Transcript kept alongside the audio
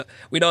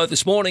We know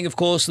this morning, of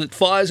course, that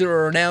Pfizer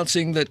are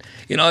announcing that,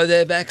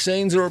 their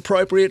vaccines are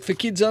appropriate for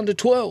kids under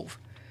 12.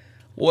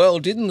 Well,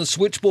 didn't the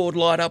switchboard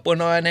light up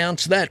when I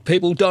announced that?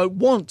 People don't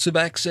want to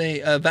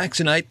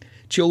vaccinate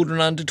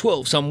children under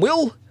 12. Some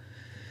will,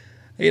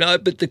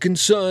 but the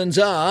concerns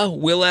are,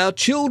 will our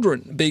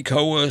children be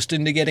coerced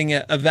into getting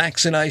a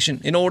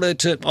vaccination in order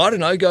to,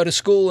 go to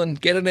school and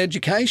get an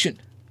education?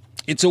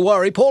 It's a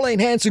worry. Pauline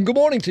Hanson, good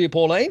morning to you,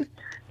 Pauline.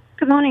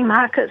 Good morning,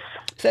 Marcus.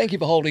 Thank you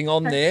for holding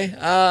on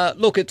there.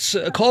 Look, it's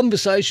a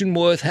conversation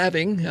worth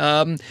having.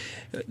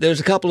 There's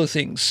a couple of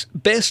things.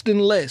 Best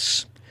and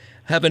Less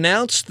have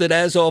announced that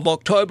as of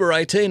October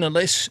 18,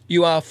 unless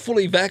you are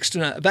fully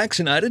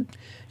vaccinated,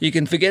 you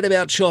can forget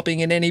about shopping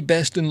in any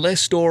Best and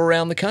Less store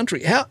around the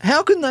country.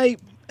 How do they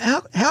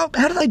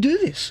do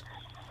this?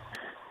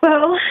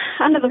 Well,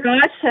 under the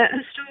rights,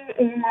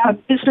 a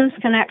business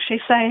can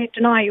actually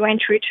deny you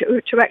entry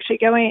to actually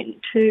go in,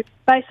 to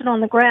base it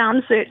on the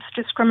grounds that it's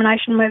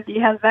discrimination whether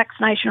you have a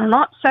vaccination or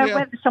not. So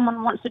whether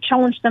someone wants to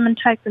challenge them and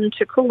take them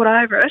to court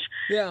over it,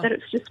 that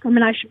it's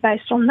discrimination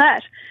based on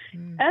that.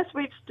 As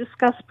we've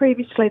discussed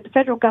previously, the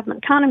federal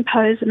government can't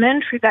impose a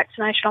mandatory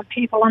vaccination on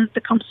people under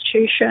the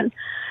Constitution.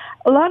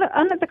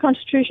 Under the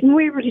Constitution,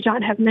 we really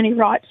don't have many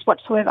rights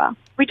whatsoever.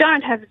 We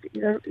don't have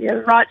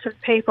the rights of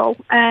people,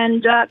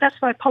 and that's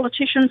why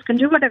politicians can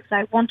do whatever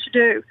they want to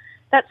do.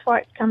 That's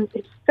why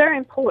it's very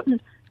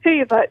important who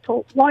you vote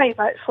for, why you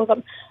vote for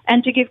them,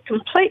 and to give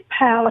complete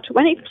power to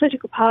any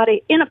political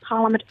party in a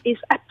parliament is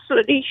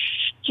absolutely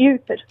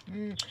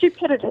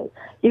stupidity.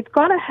 You've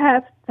got to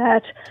have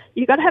that.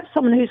 You've got to have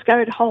someone who's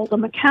going to hold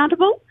them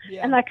accountable,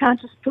 and they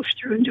can't just push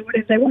through and do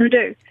whatever they want to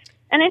do.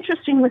 And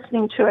interesting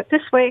listening to it.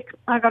 This week,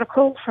 I got a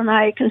call from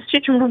a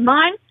constituent of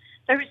mine.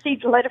 They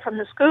received a letter from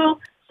the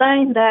school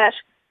saying that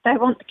they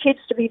want the kids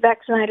to be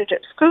vaccinated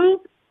at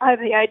school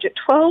over the age of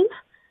 12,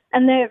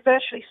 and they're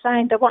virtually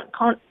saying they want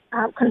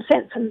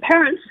consent from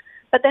parents,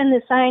 but then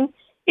they're saying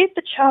if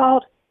the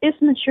child is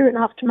mature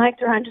enough to make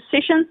their own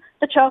decision,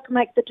 the child can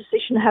make the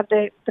decision to have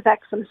the vax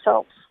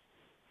themselves.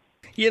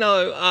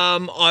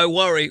 I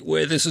worry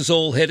where this is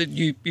all headed.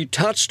 You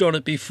touched on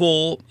it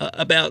before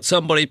about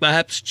somebody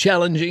perhaps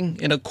challenging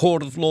in a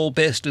court of law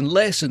Best and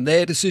Less and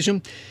their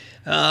decision.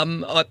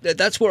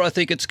 That's where I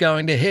think it's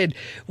going to head.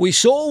 We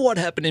saw what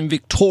happened in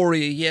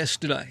Victoria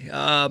yesterday.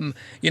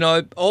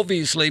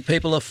 Obviously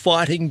people are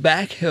fighting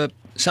back.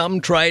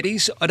 Some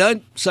tradies, I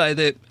don't say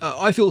that,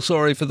 I feel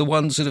sorry for the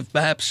ones that have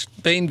perhaps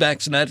been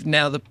vaccinated.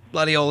 Now the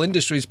bloody whole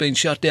industry's been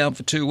shut down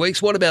for 2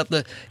 weeks. What about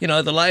the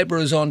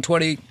labourers on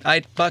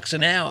 $28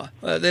 an hour?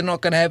 They're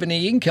not going to have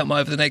any income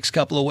over the next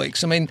couple of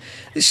weeks. I mean,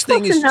 this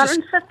thing is just...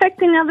 It's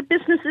affecting other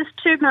businesses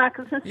too,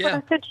 Marcus. That's what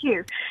I said to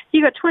you.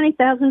 You've got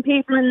 20,000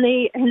 people in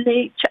the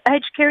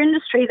aged care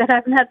industry that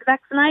haven't had the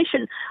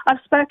vaccination.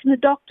 I've spoken to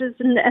doctors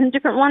and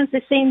different ones.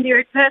 They're seeing the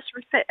adverse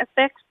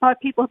effects by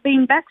people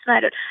being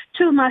vaccinated.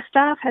 2 of my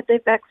staff had their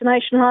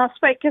vaccination last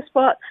week. Guess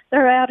what?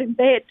 They're out in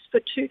bed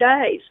for 2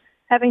 days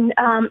having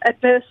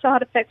adverse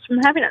side effects from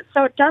having it.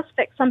 So it does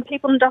affect some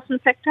people and doesn't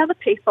affect other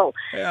people.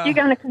 Yeah. You're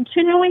going to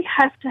continually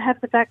have to have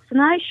the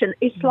vaccination.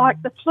 It's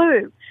like the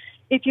flu.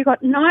 If you've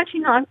got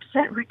 99%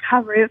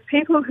 recovery of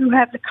people who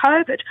have the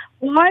COVID,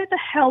 why the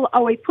hell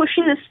are we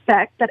pushing this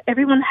back that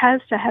everyone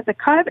has to have the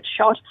COVID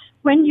shot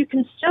when you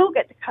can still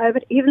get the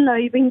COVID even though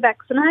you've been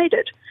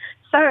vaccinated?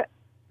 So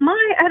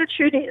my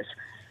attitude is,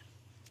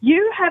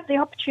 you have the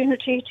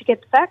opportunity to get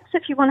the vax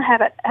if you want to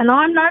have it. And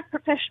I'm no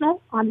professional.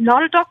 I'm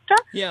not a doctor.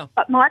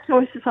 But my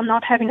choice is I'm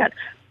not having it.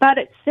 But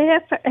it's there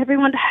for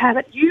everyone to have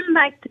it. You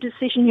make the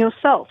decision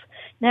yourself.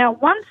 Now,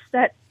 once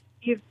that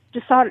you've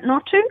decided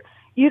not to,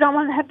 you don't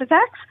want to have the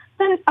vax,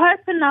 then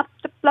open up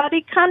the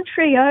bloody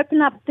country.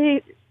 Open up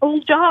all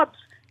jobs.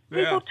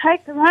 People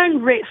take their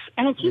own risks.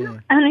 And if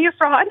you're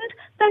frightened,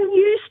 then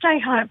you stay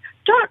home.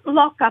 Don't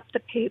lock up the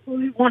people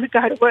who want to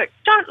go to work.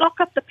 Don't lock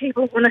up the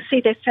people who want to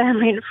see their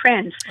family and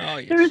friends. Oh,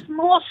 yes. There is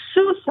more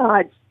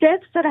suicides,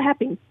 deaths that are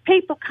happening.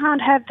 People can't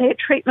have their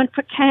treatment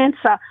for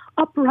cancer,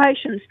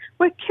 operations.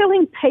 We're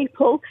killing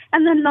people,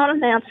 and they're not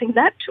announcing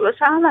that to us,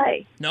 are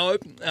they? No.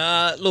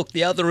 Look,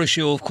 the other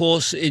issue, of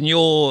course, in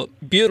your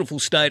beautiful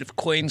state of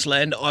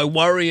Queensland, I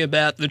worry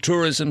about the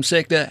tourism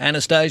sector.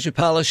 Anastasia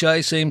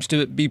Palaszczuk seems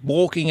to be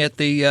walking at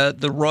the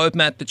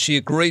roadmap that she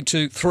agreed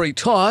to 3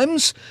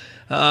 times.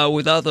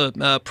 With other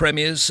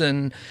premiers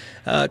and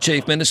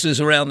chief ministers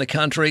around the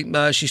country.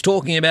 She's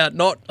talking about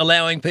not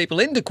allowing people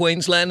into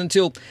Queensland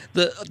until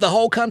the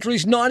whole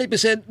country's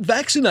 90%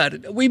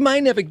 vaccinated. We may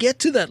never get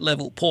to that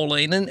level,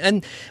 Pauline.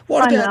 And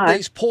what about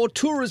these poor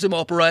tourism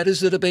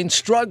operators that have been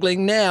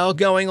struggling now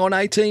going on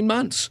 18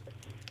 months?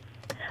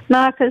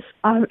 Marcus,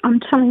 I'm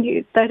telling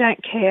you, they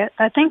don't care.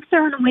 They think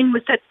they're on a win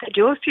with it. They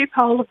do a few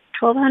polls of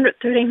 1,200,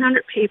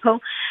 1,300 people.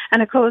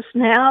 And, of course,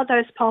 now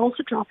those polls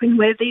are dropping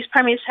where these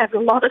premiers had a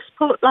lot of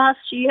support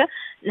last year.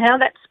 Now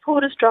that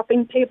support is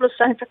dropping. People are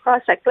saying, for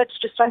Christ's sake, let's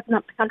just open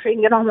up the country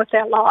and get on with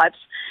their lives.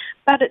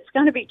 But it's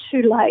going to be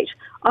too late.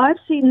 I've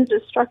seen the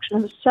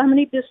destruction of so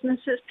many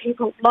businesses.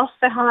 People have lost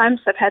their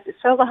homes. They've had to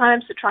sell their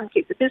homes to try and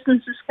keep the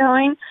businesses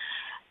going.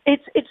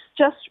 It's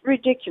just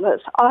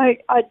ridiculous. I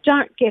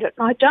don't get it.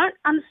 And I don't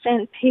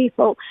understand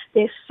people,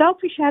 their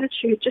selfish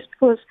attitude just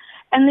because,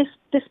 and this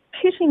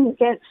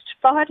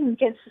fighting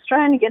against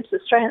Australia,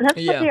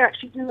 that's what they're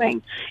actually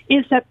doing,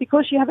 is that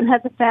because you haven't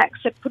had the vax,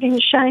 they're putting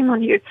shame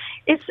on you.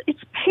 It's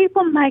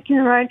people making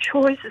their own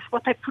choices,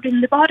 what they put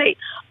in the body.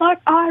 Like,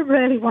 I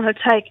really want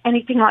to take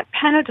anything like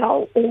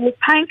Panadol or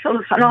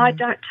painkillers, and I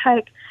don't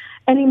take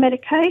any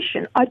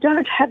medication. I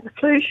don't have the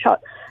flu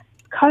shot.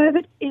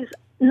 COVID is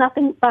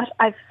nothing but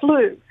a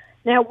flu.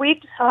 Now,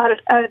 we've decided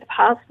over the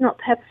past not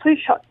to have a flu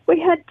shot. We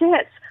had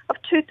deaths of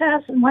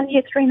 2,000, 1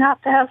 year,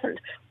 3,500.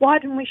 Why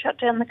didn't we shut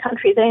down the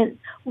country then?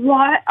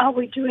 Why are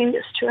we doing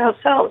this to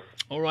ourselves?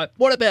 All right.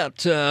 What about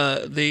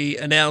the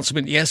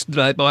announcement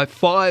yesterday by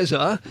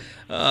Pfizer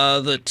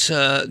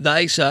that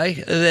they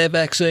say their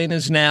vaccine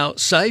is now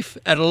safe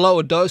at a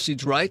lower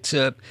dosage rate,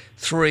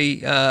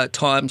 3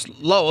 times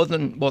lower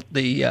than what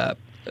the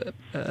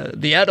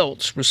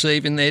adults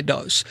receive in their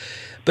dose?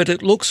 But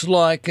it looks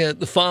like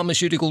the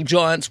pharmaceutical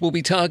giants will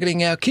be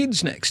targeting our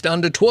kids next,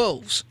 under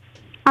 12s.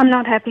 I'm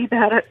not happy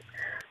about it.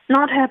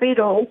 Not happy at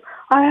all.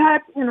 I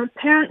hope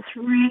parents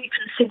really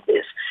consider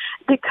this.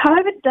 The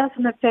COVID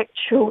doesn't affect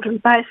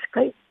children,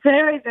 basically,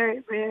 very,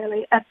 very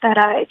rarely at that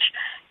age.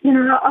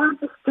 I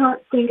just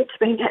don't think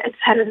it's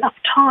had enough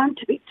time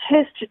to be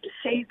tested to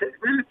see the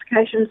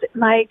ramifications that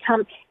may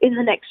come in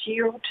the next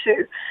year or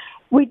two.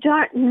 We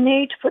don't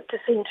need to put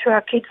this into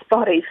our kids'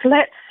 bodies.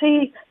 Let's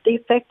see the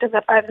effect of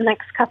it over the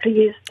next couple of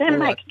years, then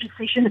make a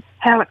decision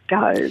how it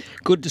goes.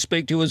 Good to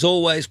speak to you as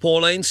always,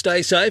 Pauline.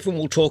 Stay safe and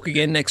we'll talk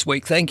again next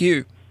week. Thank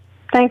you.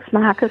 Thanks,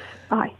 Marcus. Bye.